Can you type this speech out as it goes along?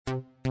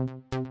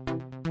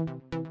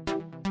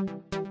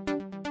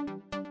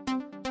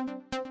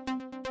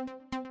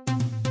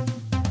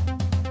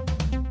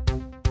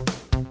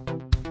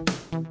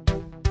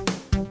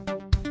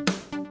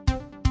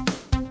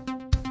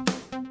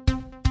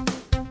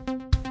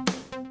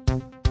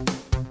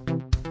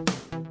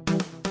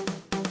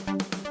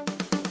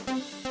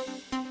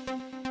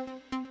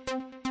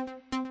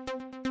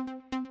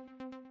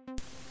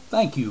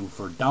Thank you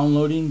for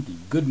downloading the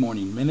Good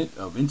Morning Minute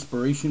of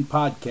Inspiration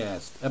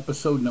podcast,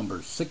 episode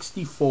number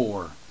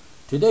 64.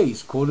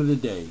 Today's quote of the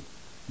day: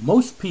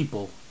 most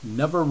people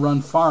never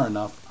run far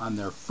enough on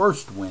their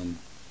first win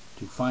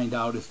to find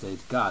out if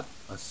they've got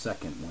a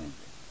second win.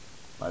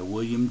 By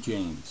William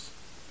James.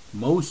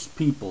 Most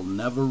people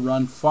never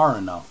run far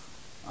enough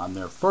on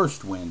their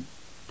first win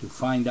to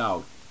find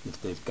out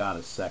if they've got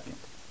a second.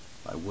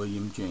 By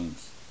William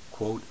James.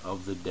 Quote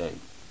of the day.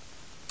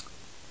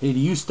 Hey, do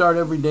you start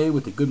every day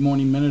with the Good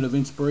Morning Minute of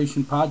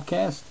Inspiration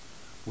podcast?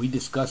 We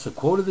discuss a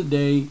quote of the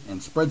day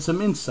and spread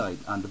some insight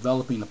on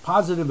developing a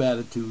positive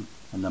attitude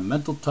and the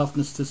mental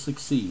toughness to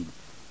succeed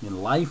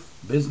in life,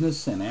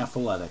 business, and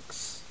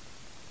athletics.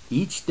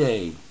 Each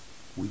day,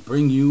 we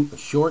bring you a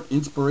short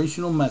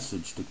inspirational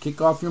message to kick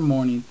off your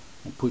morning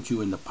and put you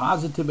in the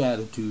positive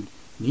attitude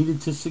needed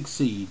to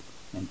succeed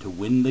and to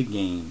win the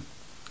game.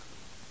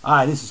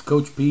 Hi, this is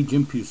Coach P.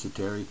 Jim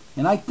Pusateri,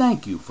 and I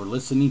thank you for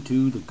listening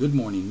to the Good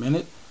Morning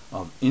Minute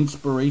of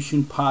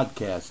Inspiration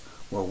podcast,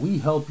 where we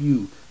help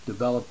you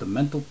develop the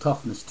mental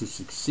toughness to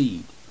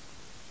succeed.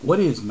 What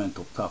is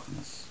mental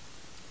toughness?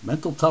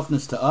 Mental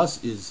toughness to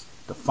us is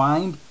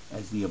defined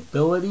as the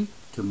ability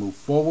to move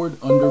forward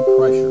under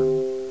pressure.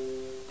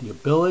 The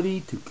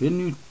ability to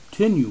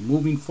continue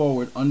moving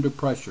forward under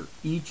pressure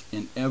each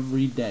and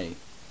every day.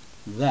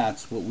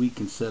 That's what we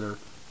consider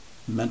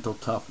mental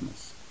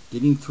toughness.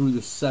 Getting through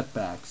the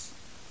setbacks,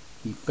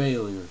 the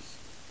failures,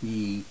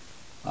 the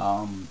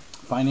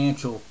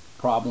financial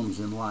problems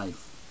in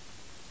life.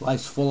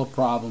 Life's full of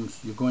problems.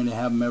 You're going to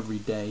have them every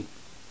day.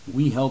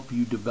 We help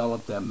you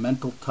develop that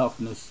mental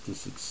toughness to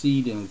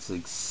succeed, and it's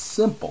as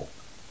simple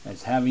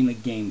as having a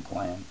game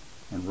plan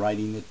and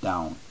writing it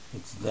down.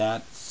 It's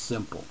that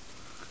simple.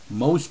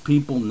 Most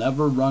people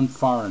never run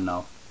far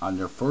enough on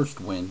their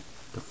first win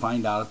to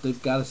find out if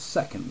they've got a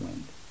second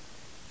win.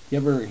 You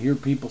ever hear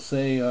people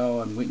say,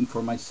 "Oh, I'm waiting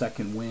for my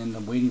second win,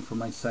 I'm waiting for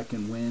my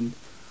second win"?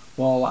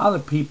 Well, a lot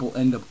of people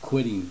end up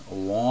quitting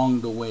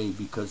along the way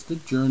because the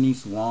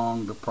journey's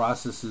long, the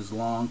process is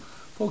long.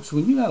 Folks,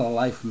 when you got a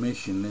life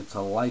mission, it's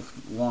a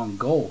lifelong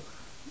goal.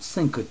 This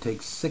thing could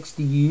take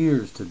 60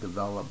 years to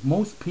develop.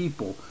 Most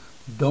people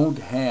don't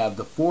have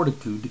the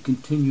fortitude to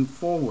continue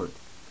forward.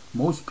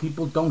 Most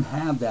people don't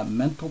have that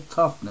mental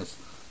toughness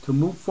to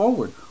move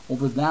forward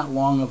over that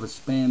long of a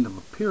span of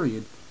a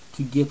period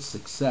to get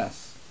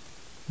success.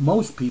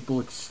 Most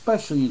people,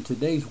 especially in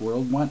today's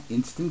world, want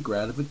instant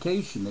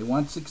gratification. They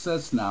want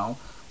success now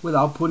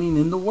without putting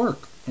in the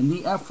work and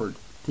the effort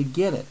to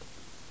get it.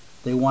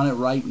 They want it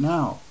right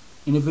now.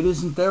 And if it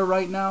isn't there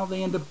right now,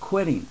 they end up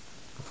quitting.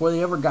 Before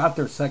they ever got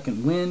their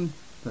second win,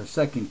 their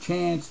second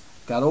chance,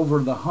 got over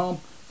the hump,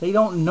 they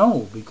don't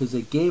know because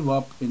they gave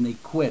up and they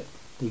quit.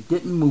 They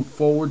didn't move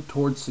forward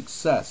towards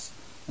success.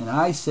 And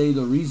I say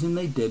the reason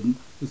they didn't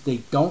is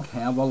they don't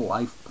have a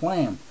life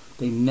plan.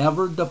 They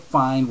never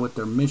define what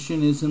their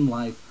mission is in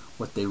life,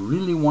 what they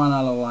really want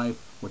out of life,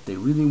 what they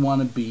really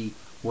want to be,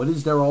 what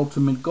is their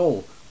ultimate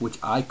goal, which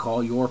I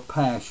call your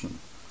passion.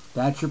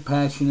 That's your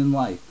passion in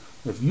life.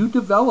 If you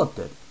developed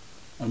it,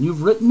 and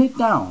you've written it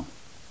down,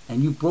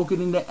 and you broke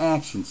it into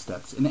action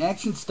steps, and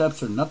action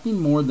steps are nothing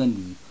more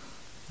than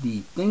the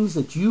things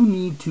that you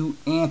need to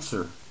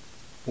answer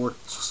or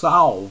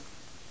solve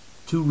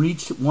to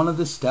reach one of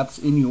the steps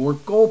in your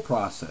goal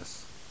process.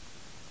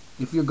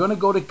 If you're going to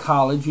go to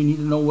college, you need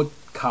to know what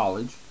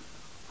college,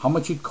 how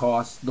much it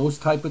costs, those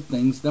type of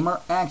things. Them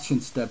are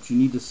action steps. You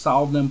need to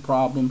solve them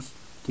problems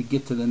to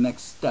get to the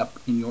next step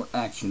in your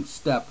action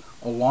step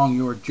along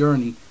your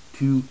journey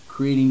to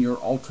creating your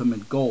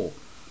ultimate goal.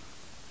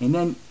 And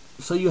then,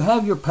 so you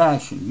have your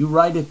passion. You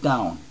write it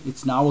down.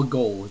 It's now a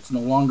goal. It's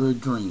no longer a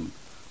dream.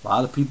 A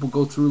lot of people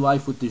go through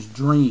life with this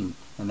dream,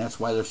 and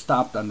that's why they're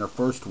stopped on their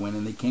first win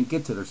and they can't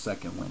get to their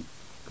second win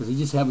because they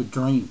just have a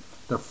dream.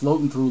 They're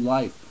floating through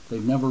life.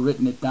 They've never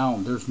written it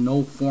down. There's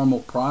no formal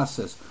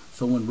process.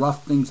 So when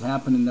rough things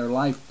happen in their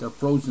life, they're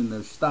frozen,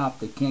 they're stopped,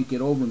 they can't get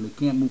over them, they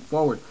can't move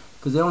forward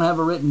because they don't have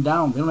it written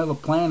down. They don't have a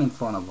plan in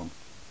front of them.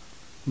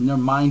 And their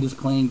mind is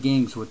playing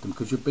games with them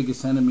because your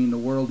biggest enemy in the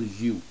world is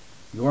you.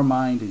 Your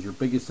mind is your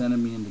biggest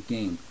enemy in the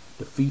game.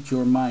 Defeat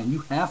your mind.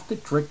 You have to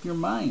trick your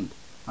mind.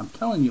 I'm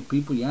telling you,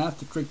 people, you have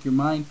to trick your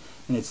mind,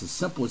 and it's as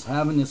simple as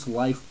having this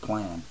life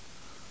plan.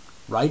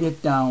 Write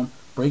it down,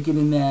 break it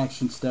into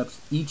action steps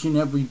each and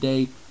every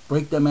day.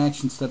 Break them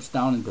action steps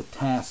down into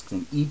tasks,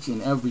 and each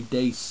and every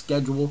day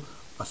schedule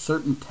a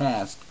certain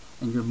task,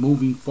 and you're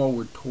moving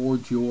forward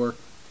towards your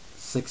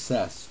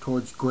success,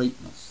 towards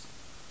greatness.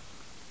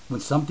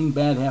 When something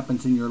bad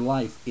happens in your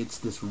life, it's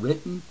this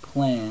written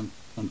plan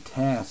and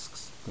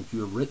tasks that you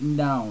have written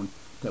down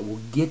that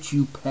will get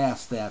you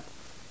past that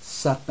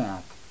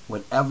setback,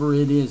 whatever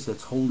it is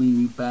that's holding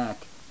you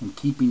back and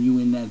keeping you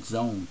in that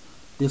zone.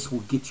 This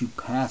will get you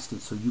past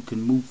it so you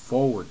can move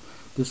forward.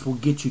 This will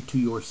get you to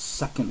your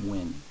second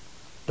win.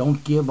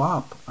 Don't give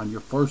up on your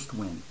first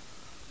win.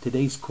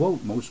 Today's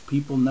quote: most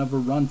people never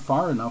run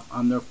far enough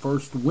on their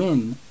first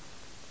win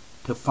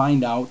to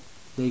find out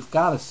they've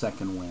got a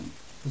second win.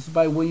 This is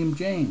by William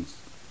James.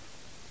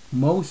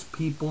 Most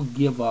people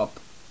give up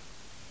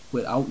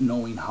without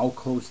knowing how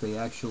close they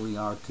actually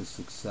are to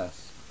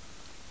success.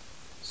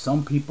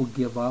 Some people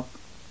give up,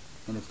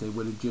 and if they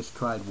would have just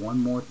tried one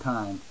more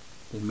time,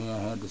 they may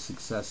have had the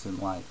success in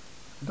life.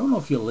 I don't know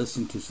if you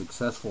listen to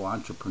successful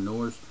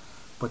entrepreneurs,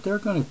 but they're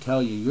going to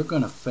tell you you're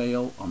going to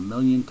fail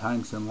 1,000,000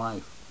 times in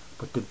life.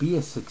 But to be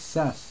a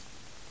success,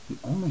 you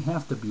only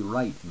have to be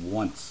right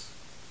once.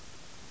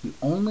 You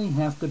only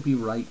have to be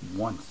right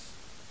once.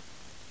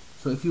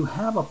 So if you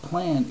have a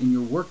plan and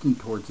you're working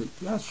towards it,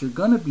 yes, you're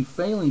going to be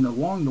failing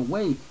along the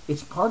way.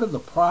 It's part of the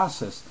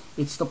process.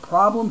 It's the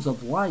problems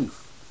of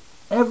life.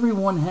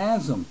 Everyone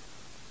has them.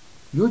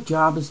 Your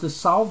job is to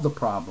solve the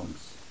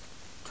problems,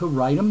 to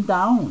write them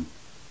down.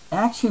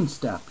 Action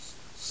steps.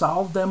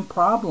 Solve them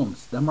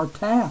problems. Them are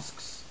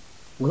tasks.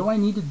 What do I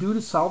need to do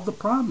to solve the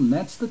problem?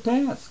 That's the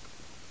task.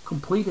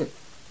 Complete it.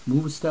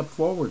 Move a step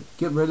forward.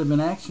 Get rid of an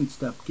action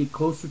step. Get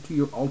closer to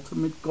your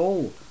ultimate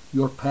goal,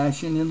 your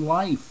passion in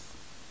life.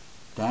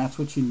 That's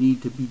what you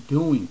need to be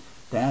doing.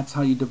 That's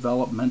how you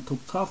develop mental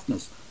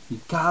toughness. You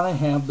gotta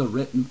have the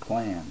written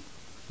plan.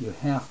 You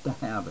have to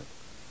have it.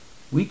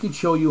 We can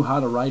show you how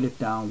to write it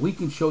down. We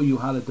can show you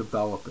how to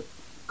develop it.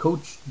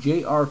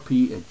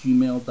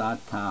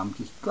 CoachJRP@gmail.com.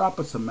 Just drop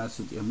us a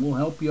message and we'll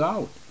help you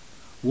out.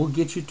 We'll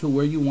get you to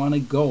where you want to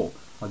go.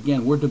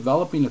 Again, we're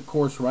developing a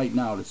course right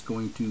now that's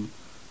going to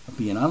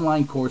be an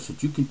online course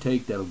that you can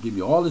take that'll give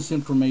you all this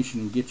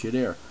information and get you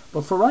there.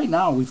 But for right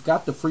now, we've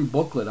got the free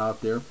booklet out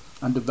there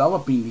on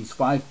developing these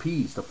 5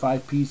 P's, the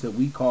 5 P's that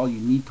we call you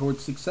need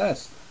towards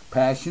success: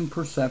 passion,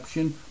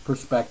 perception,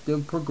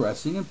 perspective,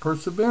 progressing, and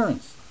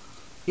perseverance.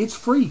 It's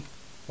free.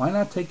 Why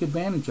not take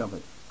advantage of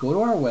it? Go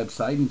to our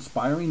website,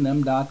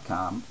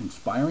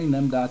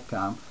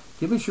 inspiringthem.com.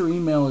 Give us your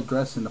email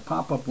address in the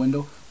pop-up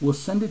window. We'll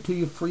send it to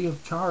you free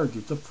of charge.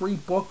 It's a free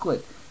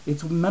booklet.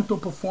 It's mental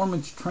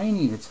performance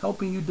training. It's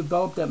helping you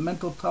develop that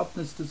mental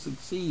toughness to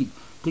succeed,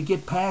 to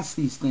get past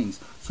these things,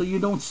 so you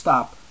don't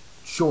stop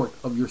short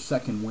of your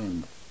second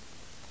wind.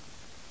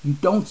 You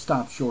don't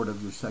stop short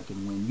of your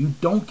second wind. You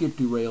don't get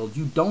derailed.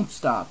 You don't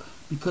stop.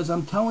 Because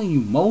I'm telling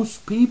you,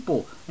 most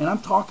people, and I'm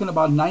talking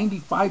about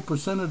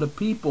 95% of the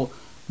people,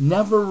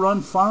 never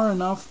run far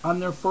enough on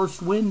their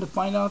first wind to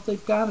find out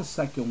they've got a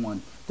second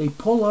one. They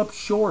pull up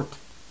short,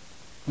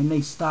 and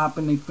they stop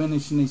and they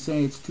finish and they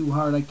say, it's too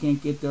hard, I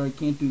can't get there, I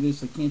can't do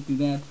this, I can't do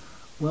that.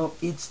 Well,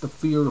 it's the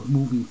fear of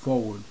moving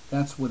forward.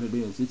 That's what it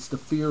is. It's the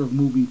fear of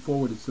moving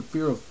forward. It's the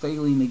fear of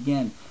failing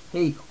again.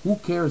 Hey, who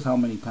cares how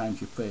many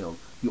times you failed?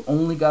 You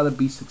only got to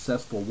be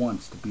successful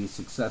once to be a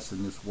success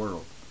in this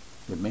world.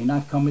 It may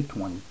not come at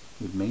 20.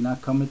 It may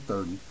not come at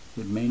 30.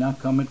 It may not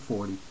come at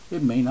 40.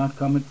 It may not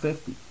come at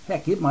 50.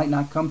 Heck, it might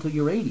not come till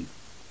you're 80.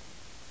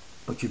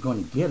 But you're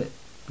going to get it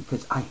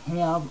because I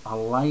have a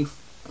life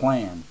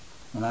plan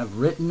and I've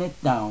written it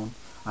down.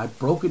 I've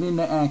broken it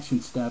into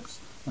action steps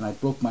and I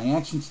broke my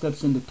action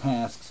steps into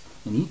tasks,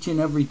 and each and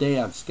every day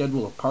I've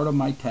scheduled a part of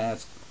my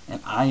task and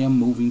I am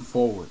moving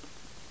forward.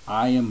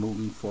 I am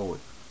moving forward.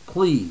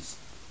 Please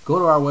go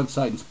to our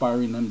website,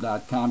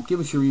 inspiringthem.com. Give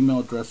us your email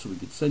address so we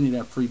can send you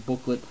that free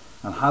booklet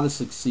on how to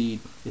succeed.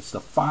 It's the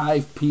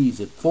 5 P's.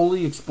 It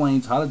fully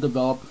explains how to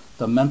develop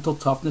the mental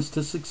toughness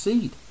to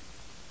succeed.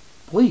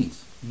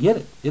 Please get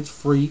it. It's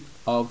free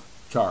of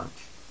charge.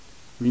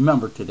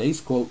 Remember today's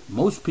quote: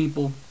 most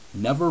people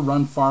never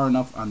run far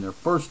enough on their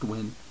first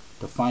win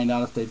to find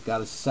out if they've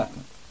got a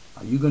second.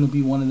 Are you going to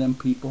be one of them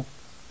people?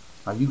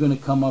 Are you going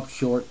to come up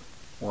short?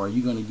 Or are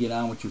you going to get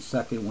on with your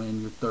second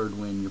win, your third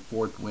win, your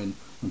fourth win,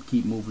 and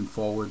keep moving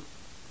forward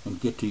and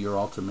get to your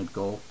ultimate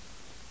goal?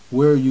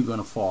 Where are you going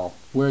to fall?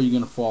 Where are you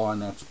going to fall on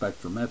that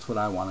spectrum? That's what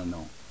I want to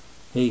know.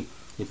 Hey,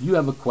 if you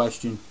have a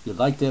question, you'd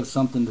like to have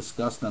something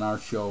discussed on our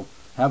show,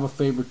 have a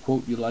favorite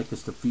quote you'd like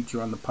us to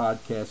feature on the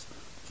podcast,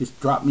 just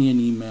drop me an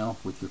email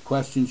with your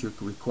questions, your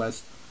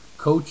requests,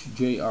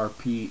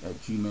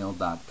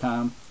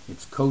 CoachJRP@gmail.com.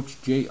 It's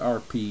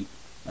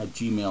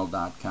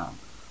CoachJRP@gmail.com.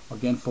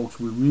 Again, folks,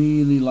 we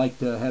really like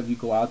to have you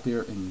go out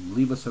there and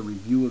leave us a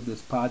review of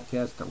this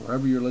podcast or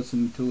wherever you're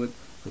listening to it.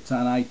 If it's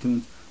on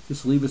iTunes,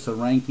 just leave us a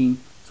ranking.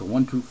 It's a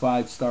 1 through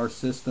 5 star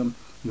system.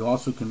 You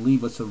also can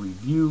leave us a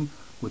review,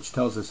 which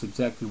tells us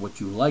exactly what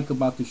you like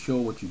about the show,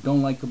 what you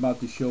don't like about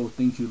the show,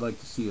 things you'd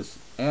like to see us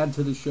add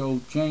to the show,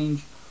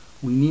 change.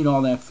 We need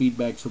all that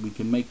feedback so we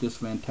can make this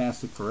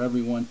fantastic for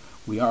everyone.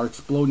 We are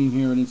exploding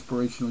here at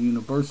Inspirational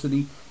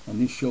University, and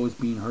this show is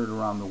being heard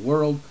around the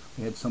world.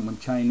 We had someone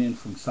chime in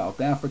from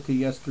South Africa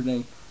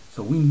yesterday,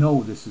 so we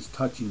know this is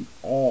touching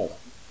all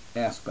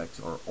aspects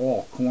or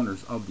all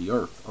corners of the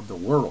earth, of the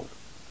world.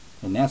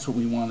 And that's what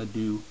we want to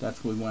do.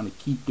 That's what we want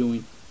to keep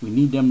doing. We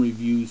need them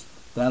reviews.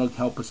 That'll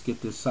help us get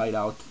this site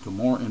out to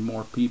more and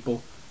more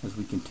people as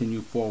we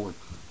continue forward.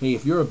 Hey,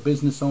 if you're a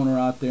business owner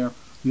out there,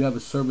 you have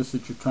a service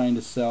that you're trying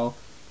to sell,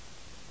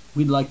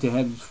 we'd like to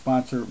have you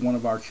sponsor one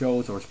of our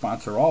shows or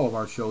sponsor all of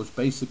our shows.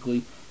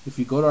 Basically, if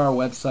you go to our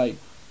website,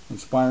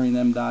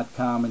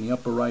 inspiringthem.com, in the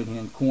upper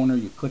right-hand corner,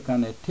 you click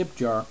on that tip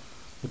jar,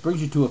 it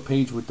brings you to a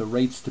page with the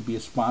rates to be a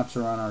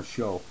sponsor on our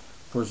show.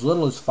 For as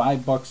little as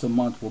 $5 a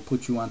month, we'll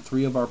put you on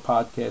 3 of our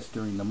podcasts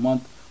during the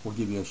month. We'll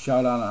give you a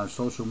shout out on our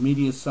social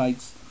media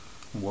sites,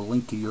 and we'll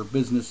link to your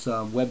business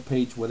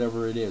webpage,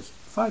 whatever it is.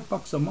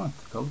 $5 a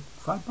month, Coach.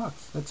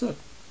 $5. That's it.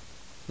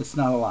 It's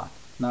not a lot.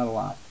 Not a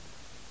lot.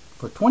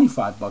 For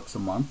 $25 a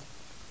month,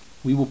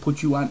 we will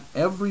put you on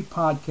every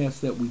podcast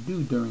that we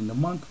do during the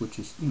month, which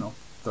is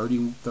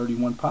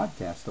 31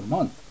 podcasts a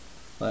month.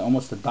 Like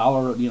almost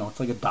 $1. It's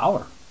like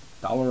 $1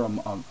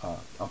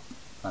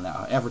 an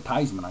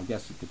advertisement, I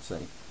guess you could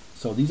say.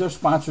 So these are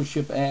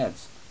sponsorship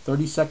ads.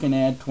 30-second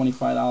ad,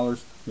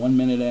 $25.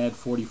 1-minute ad,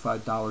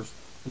 $45.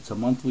 It's a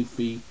monthly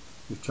fee.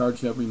 You're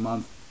charged every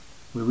month.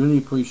 We really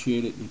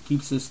appreciate it. It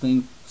keeps this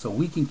thing so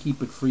we can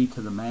keep it free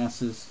to the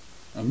masses,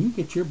 and you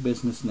get your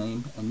business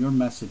name and your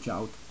message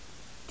out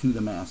to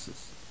the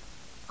masses.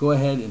 Go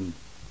ahead and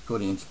go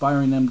to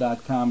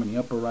inspiringthem.com in the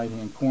upper right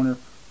hand corner.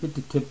 Hit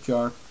the tip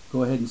jar.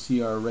 Go ahead and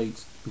see our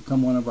rates.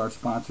 Become one of our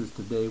sponsors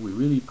today. We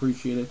really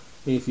appreciate it.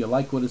 Hey, if you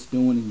like what it's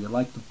doing and you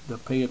like to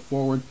pay it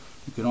forward,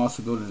 you can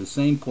also go to the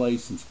same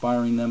place,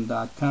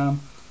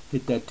 inspiringthem.com.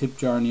 Hit that tip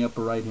jar in the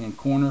upper right hand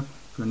corner.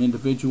 If you're an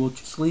individual,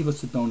 just leave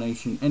us a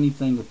donation.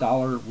 Anything,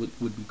 $1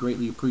 would be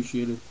greatly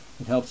appreciated.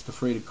 It helps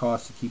defray the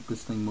cost to keep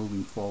this thing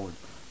moving forward,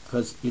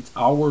 because it's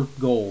our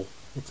goal.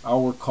 It's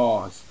our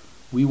cause.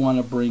 We want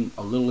to bring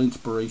a little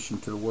inspiration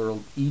to the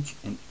world each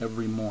and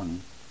every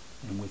morning.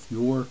 And with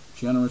your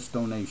generous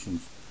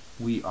donations,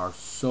 we are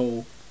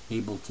so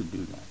able to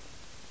do that.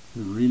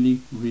 We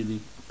really,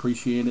 really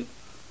appreciate it.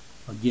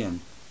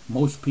 Again,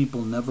 most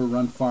people never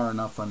run far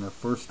enough on their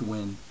first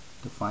win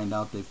to find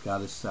out they've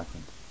got a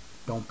second.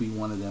 Don't be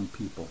one of them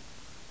people.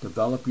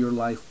 Develop your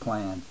life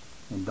plan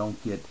and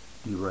don't get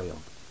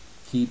derailed.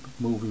 Keep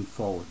moving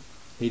forward.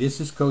 Hey,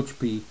 this is Coach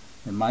P,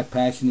 and my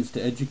passion is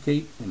to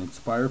educate and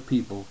inspire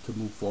people to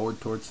move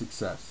forward towards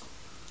success.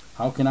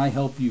 How can I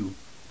help you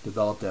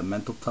develop that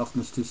mental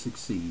toughness to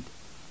succeed?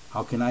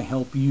 How can I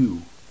help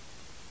you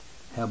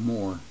have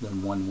more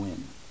than one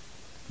win?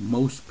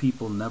 Most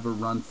people never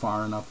run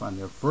far enough on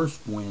their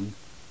first win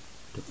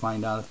to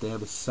find out if they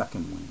have a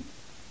second win.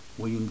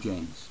 William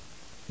James.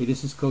 Hey,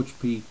 this is Coach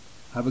P.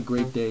 Have a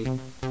great day.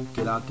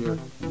 Get out there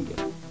and get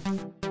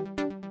it.